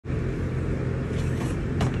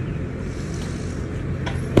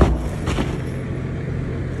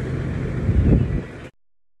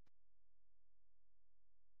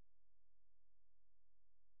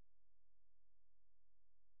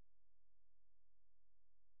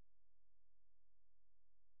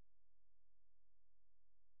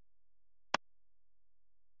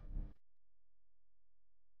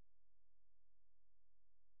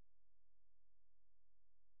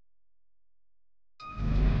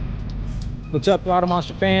What's up, Auto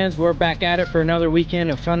Monster fans? We're back at it for another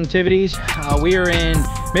weekend of fun activities. We are in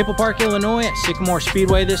Maple Park, Illinois at Sycamore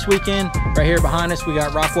Speedway this weekend. Right here behind us, we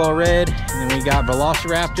got Rockwell R.E.D, and then we got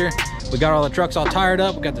Velociraptor. We got all the trucks all tired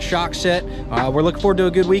up. We got the shock set. We're looking forward to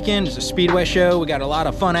a good weekend. It's a speedway show. We got a lot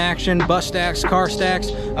of fun action, bus stacks, car stacks.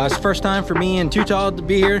 It's the first time for me and Too-Tall to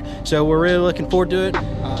be here, so we're really looking forward to it.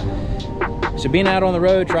 So being out on the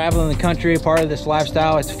road, traveling the country, part of this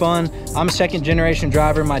lifestyle, it's fun. I'm a second generation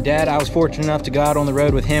driver. My dad, I was fortunate enough to go out on the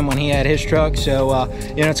road with him when he had his truck. So,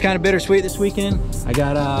 you know, it's kind of bittersweet this weekend. I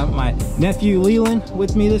got my nephew Leland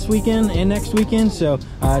with me this weekend and next weekend. So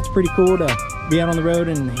it's pretty cool to be out on the road,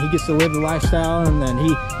 and he gets to live the lifestyle, and then he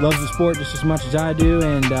loves the sport just as much as I do.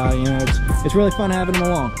 And, you know, it's really fun having him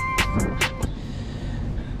along.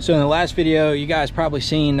 So in the last video, you guys probably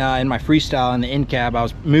seen in my freestyle in the end cab, I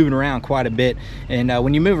was moving around quite a bit. And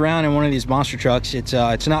when you move around in one of these monster trucks, it's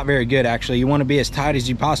not very good actually. You want to be as tight as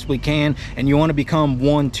you possibly can, and you want to become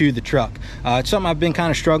one to the truck. It's something I've been kind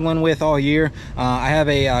of struggling with all year. I have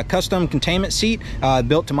a custom containment seat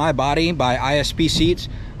built to my body by ISP Seats.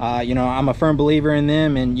 You know, I'm a firm believer in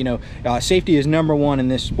them, and you know, safety is #1 in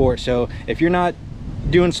this sport. So if you're not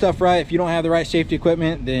doing stuff right, if you don't have the right safety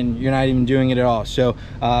equipment, then you're not even doing it at all. So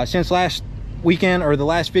since last weekend, or the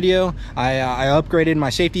last video, I upgraded my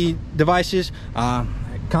safety devices.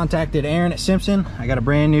 Contacted Aaron at Simpson. I got a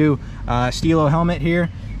brand new Stilo helmet here.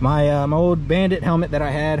 My old Bandit helmet that I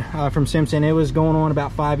had from Simpson, it was going on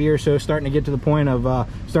about 5 years, so starting to get to the point of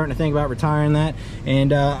starting to think about retiring that.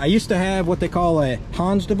 And I used to have what they call a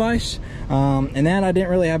Hans device, and that I didn't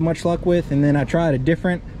really have much luck with. And then I tried a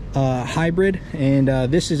different hybrid, and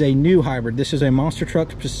this is a new hybrid. This is a Monster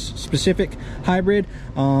Truck specific hybrid,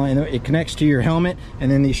 and it connects to your helmet,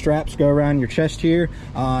 and then these straps go around your chest here,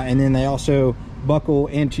 and then they also buckle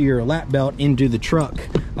into your lap belt into the truck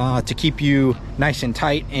to keep you nice and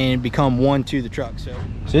tight and become one to the truck. So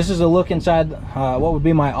this is a look inside what would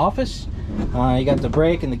be my office. You got the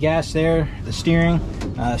brake and the gas there, the steering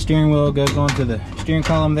wheel goes onto the steering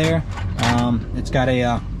column there. It's got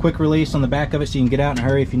a quick release on the back of it, so you can get out in a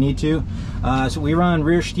hurry if you need to. So we run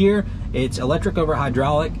rear steer. It's electric over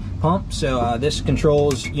hydraulic pump, so this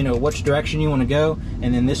controls, you know, which direction you want to go.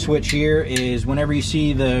 And then this switch here is whenever you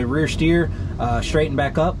see the rear steer straighten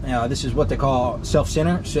back up, this is what they call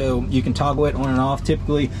self-center, so you can toggle it on and off.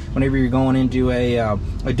 Typically whenever you're going into a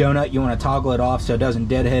donut, you want to toggle it off so it doesn't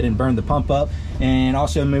deadhead and burn the pump up. And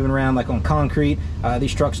also moving around like on concrete,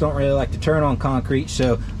 these trucks don't really like to turn on concrete,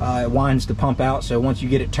 so it winds the pump out. So once you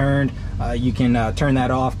get it turned, you can turn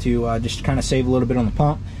that off to just kind of save a little bit on the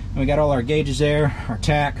pump. And we got all our gauges there, our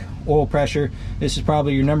tach, oil pressure. This is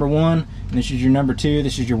probably your #1, and this is your #2.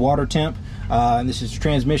 This is your water temp, and this is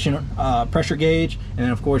transmission pressure gauge, and then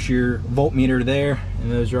of course your voltmeter there,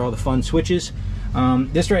 and those are all the fun switches.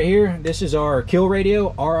 This right here, this is our kill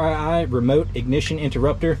radio, RII, remote ignition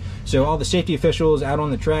interrupter. So all the safety officials out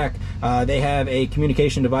on the track, they have a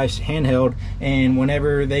communication device handheld, and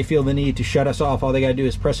whenever they feel the need to shut us off, all they gotta do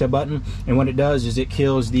is press a button, and what it does is it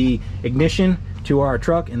kills the ignition to our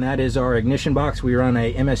truck, and that is our ignition box. We run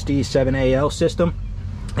a MSD 7AL system,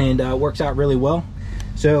 and works out really well.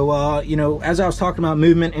 So you know, as I was talking about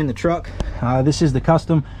movement in the truck, this is the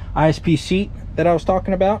custom ISP seat that I was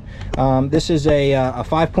talking about. This is a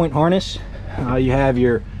 5-point harness. You have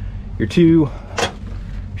your 2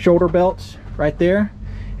 shoulder belts right there,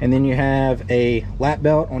 and then you have a lap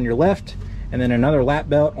belt on your left, and then another lap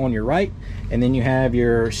belt on your right, and then you have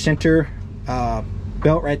your center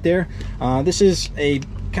belt right there. This is a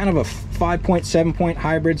kind of a 5-point, 7-point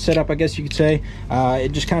hybrid setup, I guess you could say.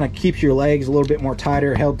 It just kind of keeps your legs a little bit more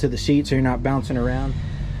tighter, held to the seat, so you're not bouncing around.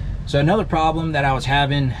 So another problem that I was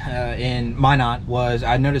having in my knot was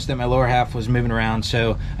I noticed that my lower half was moving around,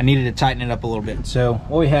 so I needed to tighten it up a little bit. So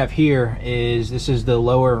what we have here is, this is the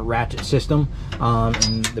lower ratchet system,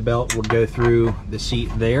 and the belt will go through the seat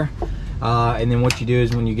there. And then what you do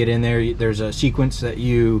is when you get in there, there's a sequence that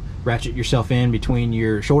you ratchet yourself in between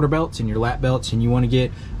your shoulder belts and your lap belts, and you want to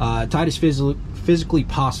get tight as physically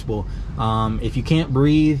possible. If you can't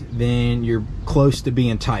breathe, then you're close to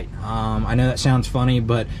being tight. I know that sounds funny,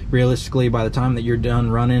 but realistically, by the time that you're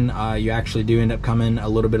done running, you actually do end up coming a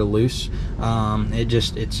little bit of loose.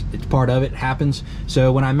 It's part of it, happens.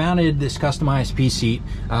 So when I mounted this custom ISP seat,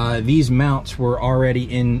 these mounts were already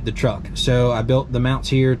in the truck. So I built the mounts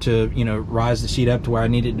here to, you know, rise the seat up to where I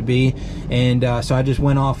need it to be. And so I just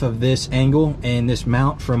went off of this angle and this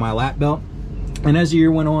mount for my lap belt. And as the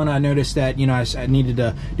year went on, I noticed that, you know, I needed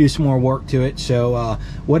to do some more work to it. So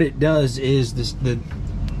what it does is the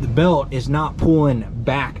belt is not pulling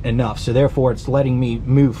back enough, so therefore it's letting me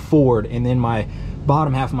move forward, and then my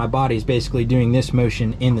bottom half of my body is basically doing this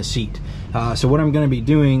motion in the seat. So what I'm going to be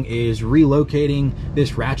doing is relocating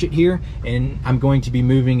this ratchet here, and I'm going to be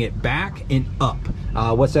moving it back and up.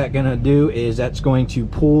 What's that going to do is that's going to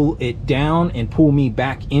pull it down and pull me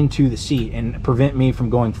back into the seat and prevent me from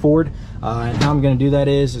going forward. And how I'm going to do that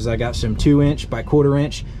is I got some 2" by 1/4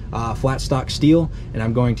 inch flat stock steel, and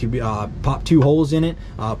I'm going to pop 2 holes in it,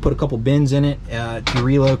 put a couple bends in it to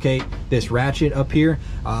relocate this ratchet up here.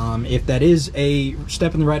 If that is a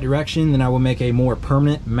step in the right direction, then I will make a more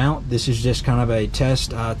permanent mount. This is just kind of a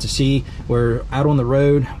test to see. We're out on the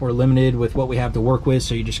road, we're limited with what we have to work with,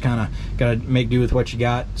 so you just kind of got to make do with what you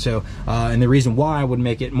got. So and the reason why I would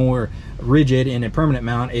make it more rigid and a permanent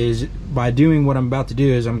mount is by doing what I'm about to do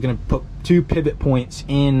is I'm going to put 2 pivot points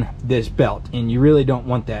in this belt, and you really don't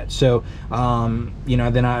want that. So you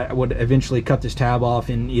know, then I would eventually cut this tab off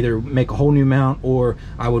and either make a whole new mount, or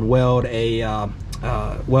I would weld a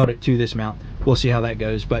weld it to this mount. We'll see how that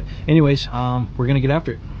goes, but anyways, we're gonna get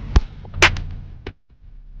after it.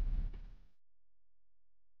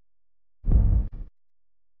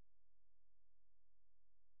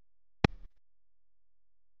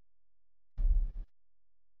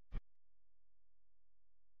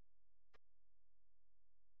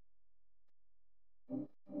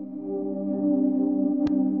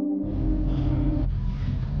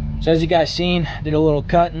 So as you guys seen, did a little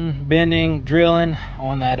cutting, bending, drilling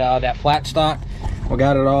on that that flat stock. We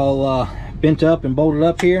got it all bent up and bolted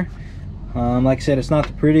up here. Like I said, it's not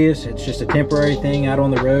the prettiest. It's just a temporary thing out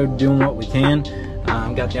on the road, doing what we can.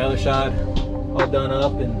 Got the other side all done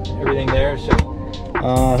up and everything there. So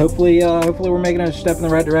hopefully we're making a step in the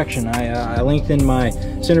right direction. I lengthened my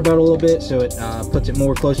center belt a little bit, so it puts it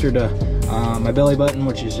more closer to my belly button,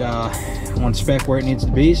 which is on spec where it needs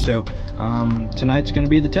to be. So tonight's going to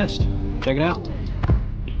be the test. Check it out.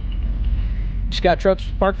 Just got trucks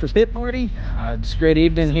parked for pit party. It's a great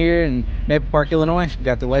evening here in Maple Park, Illinois. We've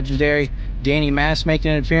got the legendary Danny Mass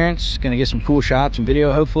making an appearance. Gonna get some cool shots and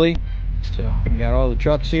video, hopefully. So we got all the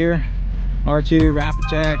trucks here: R2, Rap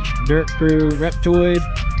Attack, Dirt Crew, Reptoid,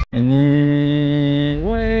 and then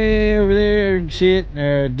way over there, you see it,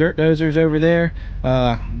 Dirt Dozers over there,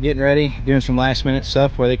 getting ready, doing some last minute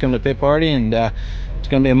stuff where they come to pit party. And it's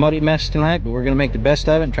gonna be a muddy mess tonight, but we're gonna make the best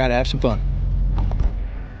of it and try to have some fun.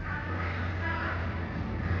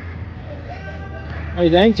 What do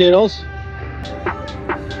you think, Toodles?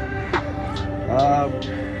 I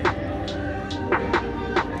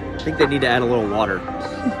think they need to add a little water.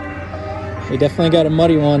 We definitely got a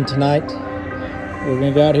muddy one tonight. We're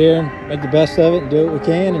gonna go out here and make the best of it and do what we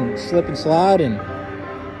can and slip and slide and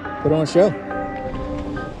put on a show.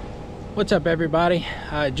 What's up, everybody?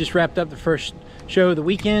 Just wrapped up the first show of the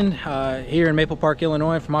weekend here in Maple Park,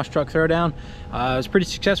 Illinois for Monster Truck Throwdown. It was a pretty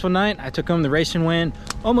successful night. I took home the racing win.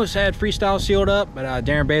 Almost had freestyle sealed up, but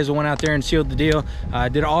Darren Basil went out there and sealed the deal.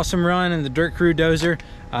 Did an awesome run in the Dirt Crew Dozer.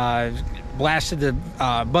 Blasted the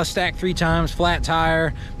bus stack 3 times, flat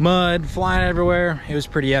tire, mud flying everywhere. It was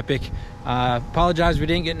pretty epic. Apologize we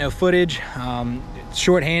didn't get no footage.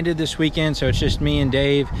 Short-handed this weekend, so it's just me and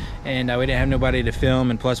Dave, and we didn't have nobody to film,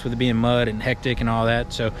 and plus with it being mud and hectic and all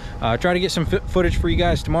that. So try to get some footage for you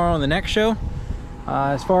guys tomorrow on the next show.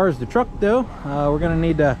 As far as the truck though, we're gonna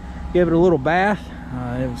need to give it a little bath.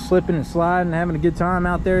 It was slipping and sliding, having a good time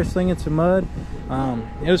out there slinging some mud.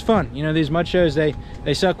 It was fun. You know, these mud shows, they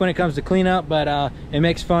suck when it comes to cleanup, but it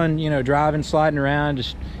makes fun, you know, driving, sliding around,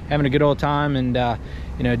 just having a good old time. And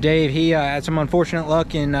you know, Dave, he had some unfortunate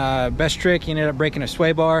luck in best trick. He ended up breaking a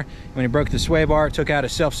sway bar. When he broke the sway bar, it took out a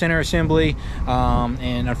self-center assembly,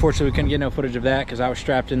 and unfortunately we couldn't get no footage of that because I was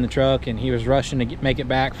strapped in the truck and he was rushing to make it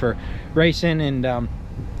back for racing. And it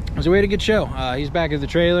was a good show. He's back at the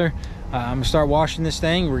trailer. I'm gonna start washing this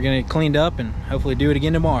thing. We're gonna get cleaned up and hopefully do it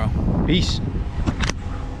again tomorrow. Peace.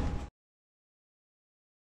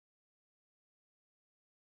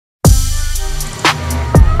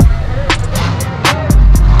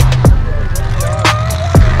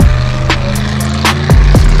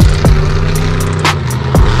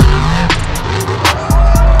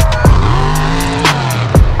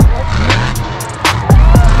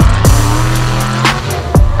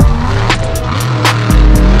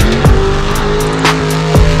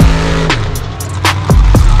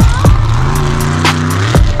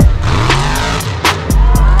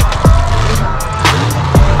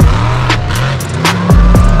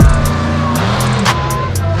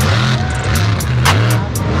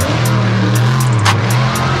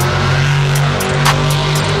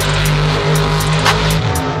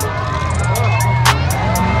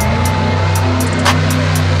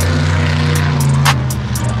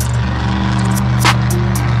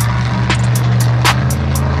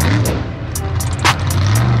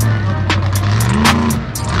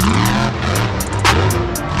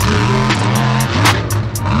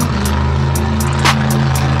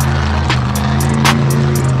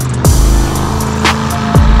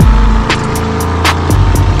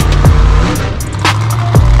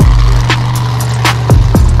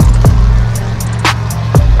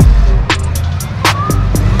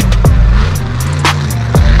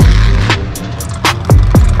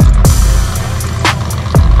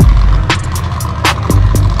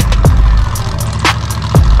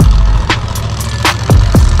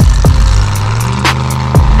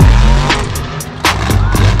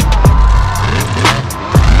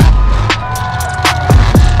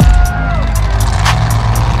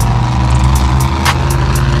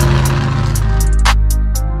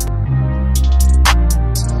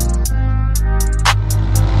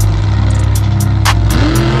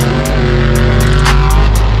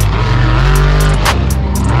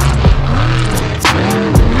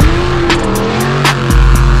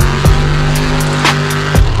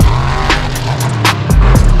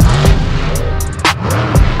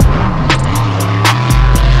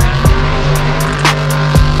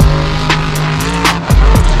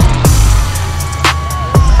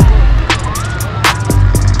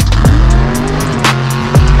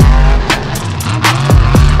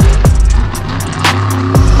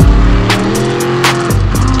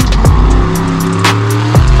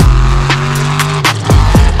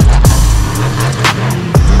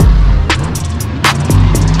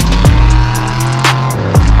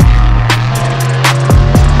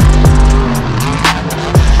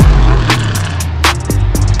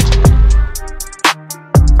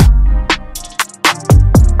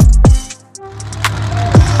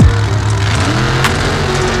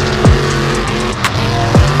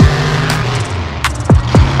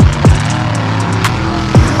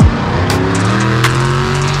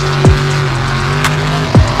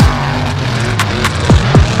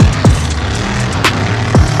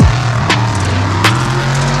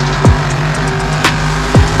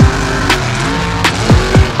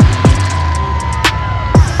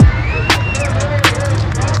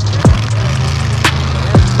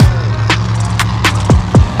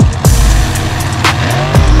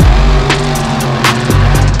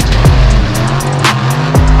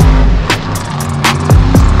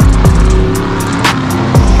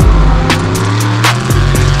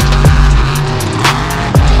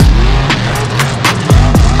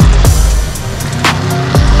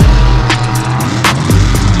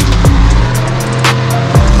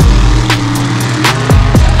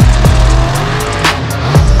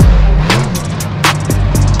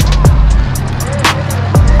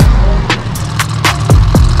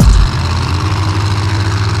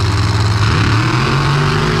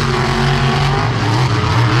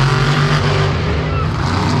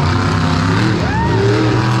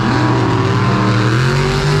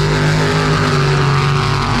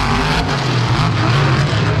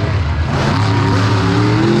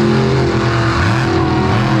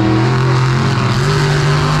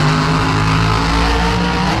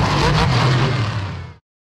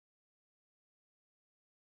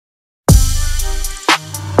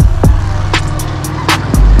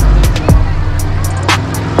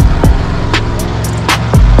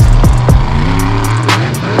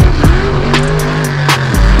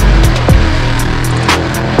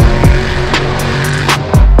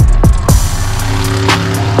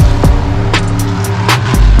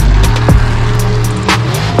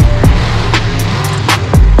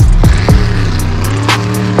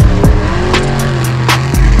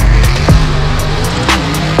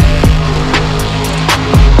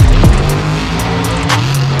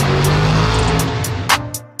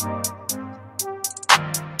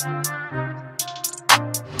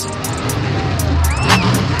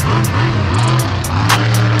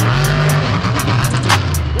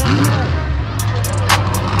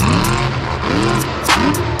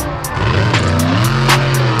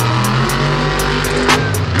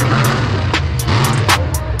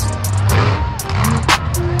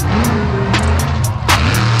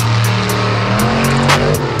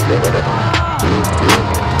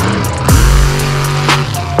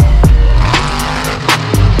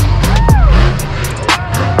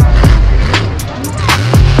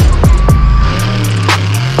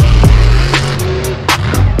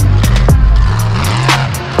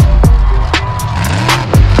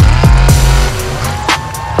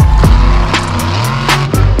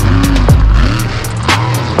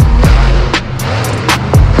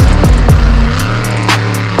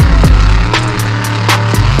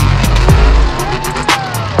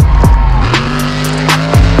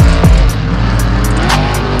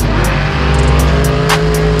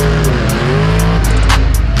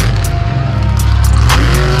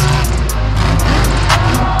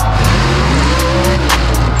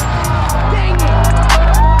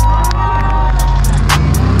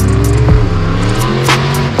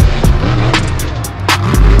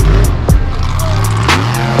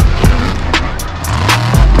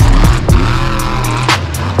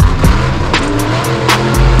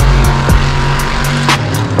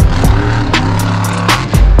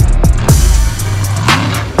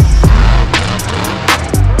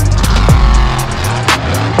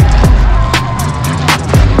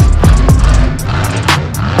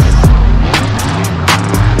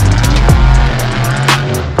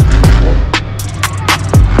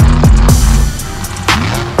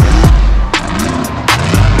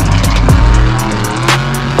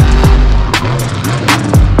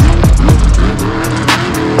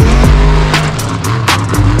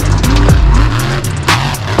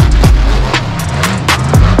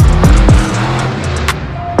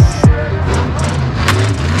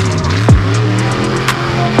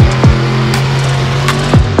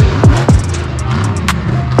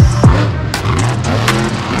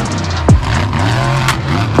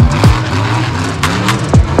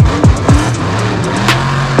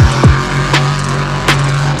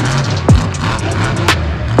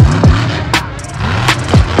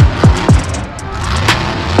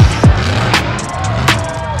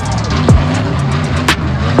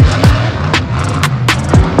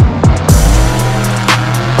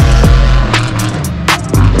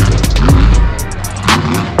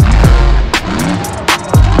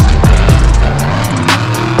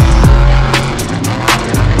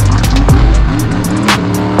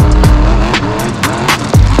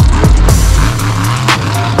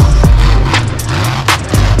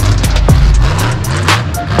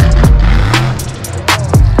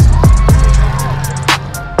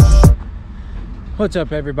 What's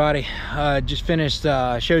up, everybody? Just finished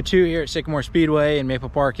show 2 here at Sycamore Speedway in Maple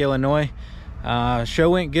Park, Illinois.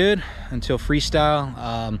 Show went good until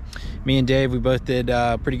freestyle. Me and Dave, we both did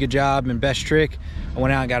a pretty good job in best trick. I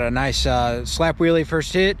went out and got a nice slap wheelie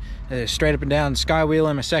first hit, straight up and down sky wheel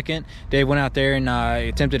in my second. Dave went out there and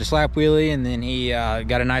attempted a slap wheelie, and then he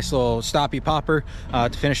got a nice little stoppy popper to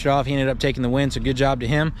finish it off. He ended up taking the win, so good job to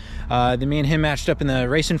him. Then me and him matched up in the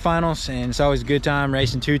racing finals, and it's always a good time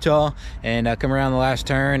racing too tall. And come around the last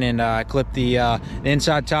turn and clipped the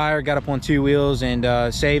inside tire, got up on 2 wheels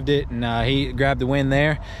and saved it, and he grabbed the win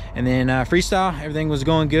there. And then freestyle, everything was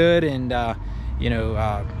going good, and you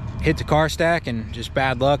know, hit the car stack and just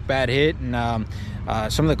bad luck, bad hit. And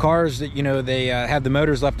some of the cars that, you know, they have the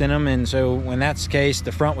motors left in them, and so when that's the case,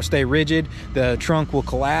 the front will stay rigid, the trunk will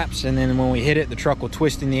collapse, and then when we hit it, the truck will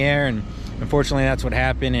twist in the air. And unfortunately that's what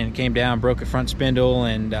happened, and it came down, broke a front spindle,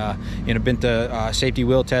 and you know, bent the safety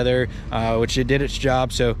wheel tether, which it did its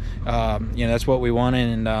job. So you know, that's what we wanted,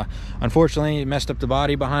 and unfortunately it messed up the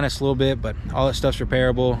body behind us a little bit, but all that stuff's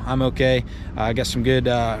repairable. I'm okay. I got some good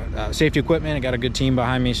safety equipment. I got a good team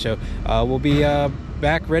behind me, so we'll be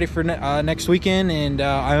back ready for next weekend. And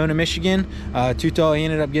Iona, Michigan. Too tall, he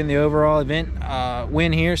ended up getting the overall event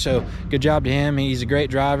win here, so good job to him. He's a great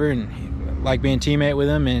driver, and like being teammate with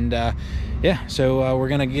him. And yeah, so we're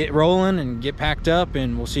gonna get rolling and get packed up,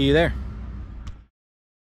 and we'll see you there.